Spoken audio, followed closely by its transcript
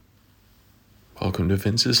Welcome to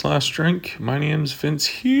Vince's Last Drink. My name's Vince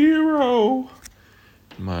Hero.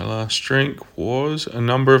 My last drink was a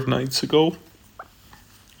number of nights ago.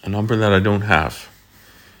 A number that I don't have.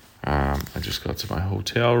 I just got to my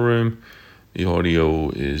hotel room. The audio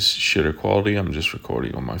is shitter quality. I'm just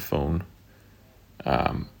recording on my phone.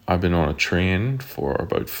 I've been on a train for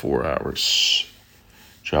about 4 hours.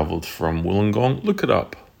 Traveled from Wollongong. Look it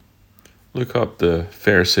up. Look up the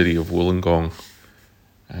fair city of Wollongong.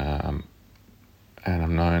 And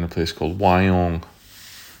I'm now in a place called Wyong.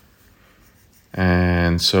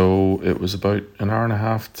 And so it was about an hour and a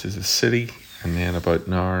half to the city, and then about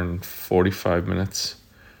an hour and 45 minutes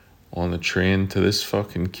on the train to this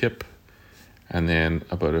fucking Kip, and then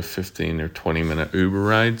about a 15 or 20 minute Uber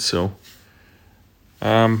ride. So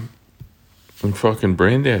I'm fucking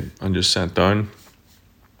brain dead. I just sat down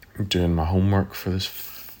doing my homework for this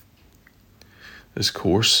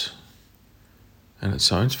course. And it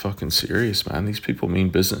sounds fucking serious, man. These people mean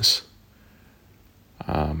business.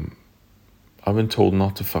 I've been told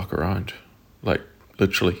not to fuck around. Like,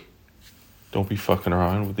 literally. Don't be fucking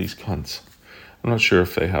around with these cunts. I'm not sure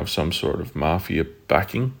if they have some sort of mafia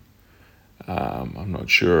backing. I'm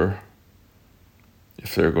not sure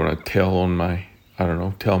if they're going to tell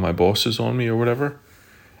my bosses on me or whatever.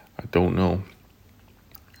 I don't know.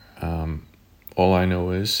 All I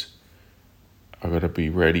know is I gotta be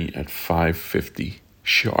ready at 5:50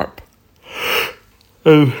 sharp.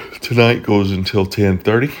 And tonight goes until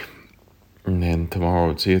 10:30. And then tomorrow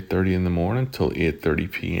it's 8:30 in the morning till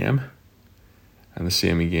 8:30 p.m. And the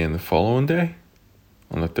same again the following day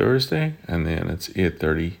on the Thursday. And then it's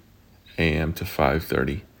 8:30 a.m. to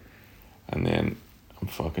 5:30. And then I'm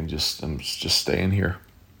just staying here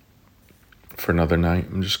for another night.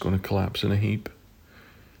 I'm just going to collapse in a heap.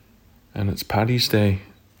 And it's Paddy's Day.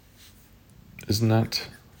 Isn't that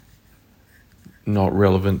not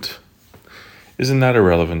relevant? Isn't that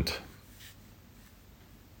irrelevant?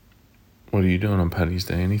 What are you doing on Paddy's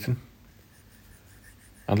Day? Anything?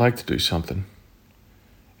 I'd like to do something.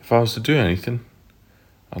 If I was to do anything,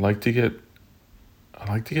 I'd like to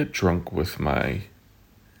get drunk with my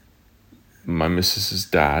missus's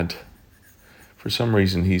dad. For some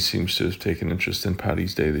reason, he seems to have taken interest in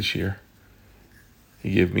Paddy's Day this year.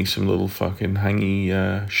 He gave me some little fucking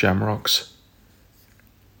hangy shamrocks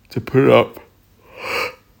to put up.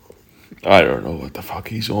 I don't know what the fuck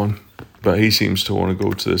he's on, but he seems to want to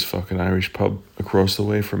go to this fucking Irish pub across the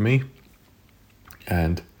way from me,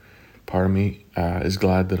 and part of me is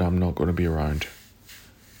glad that I'm not going to be around,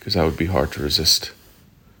 because that would be hard to resist.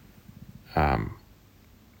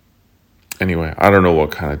 Anyway, I don't know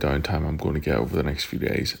what kind of downtime I'm going to get over the next few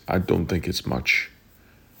days. I don't think it's much,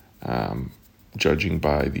 judging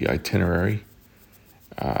by the itinerary.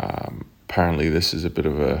 Apparently this is a bit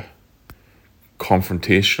of a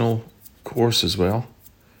confrontational course as well.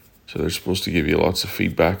 So they're supposed to give you lots of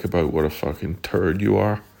feedback about what a fucking turd you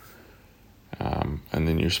are. And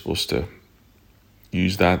then you're supposed to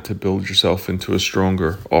use that to build yourself into a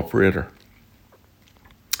stronger operator.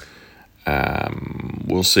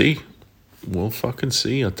 We'll see. We'll fucking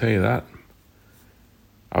see, I'll tell you that.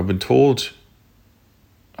 I've been told,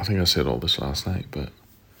 I think I said all this last night, but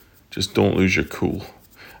just don't lose your cool.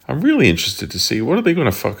 I'm really interested to see, what are they going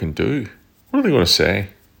to fucking do? What are they going to say?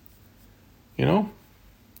 You know?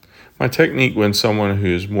 My technique when someone who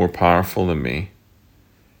is more powerful than me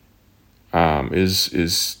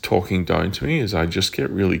is talking down to me is I just get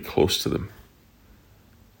really close to them.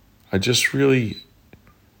 I just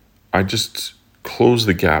close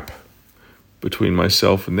the gap between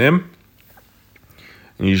myself and them.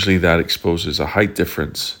 And usually that exposes a height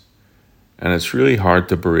difference. And it's really hard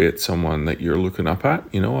to berate someone that you're looking up at.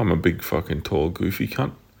 You know, I'm a big fucking tall goofy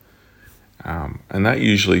cunt. And that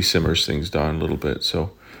usually simmers things down a little bit.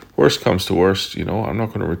 So worst comes to worst, you know, I'm not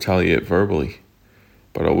going to retaliate verbally.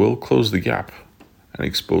 But I will close the gap and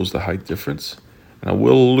expose the height difference. And I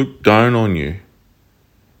will look down on you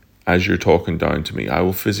as you're talking down to me. I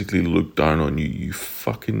will physically look down on you, you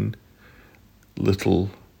fucking little...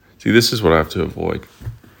 See, this is what I have to avoid.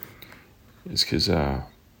 It's because, I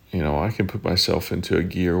can put myself into a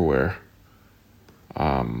gear where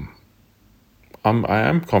I am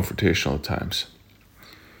confrontational at times.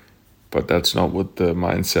 But that's not what the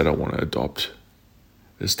mindset I want to adopt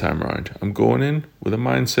this time around. I'm going in with a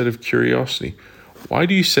mindset of curiosity. Why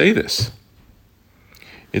do you say this?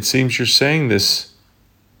 It seems you're saying this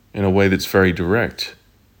in a way that's very direct.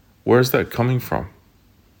 Where's that coming from?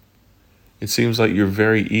 It seems like you're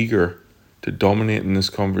very eager to dominate in this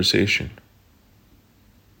conversation.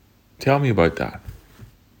 Tell me about that.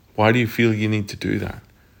 Why do you feel you need to do that?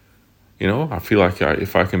 You know, I feel like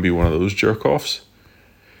if I can be one of those jerk-offs,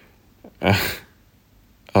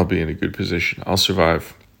 I'll be in a good position. I'll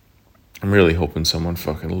survive. I'm really hoping someone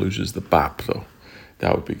fucking loses the BAP, though.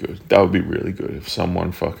 That would be good. That would be really good if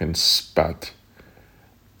someone fucking spat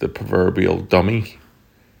the proverbial dummy.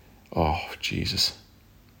 Oh, Jesus.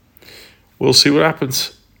 We'll see what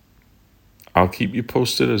happens. I'll keep you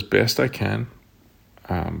posted as best I can.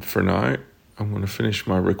 For now, I'm going to finish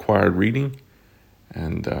my required reading,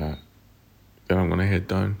 and then I'm going to head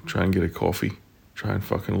down, try and get a coffee, try and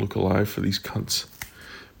fucking look alive for these cunts.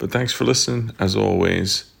 But thanks for listening, as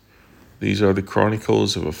always. These are the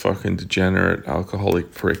chronicles of a fucking degenerate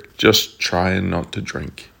alcoholic prick just trying not to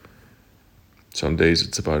drink. Some days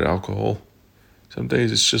it's about alcohol. Some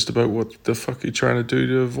days it's just about what the fuck you're trying to do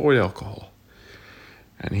to avoid alcohol.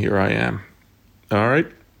 And here I am. All right.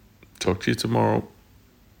 Talk to you tomorrow.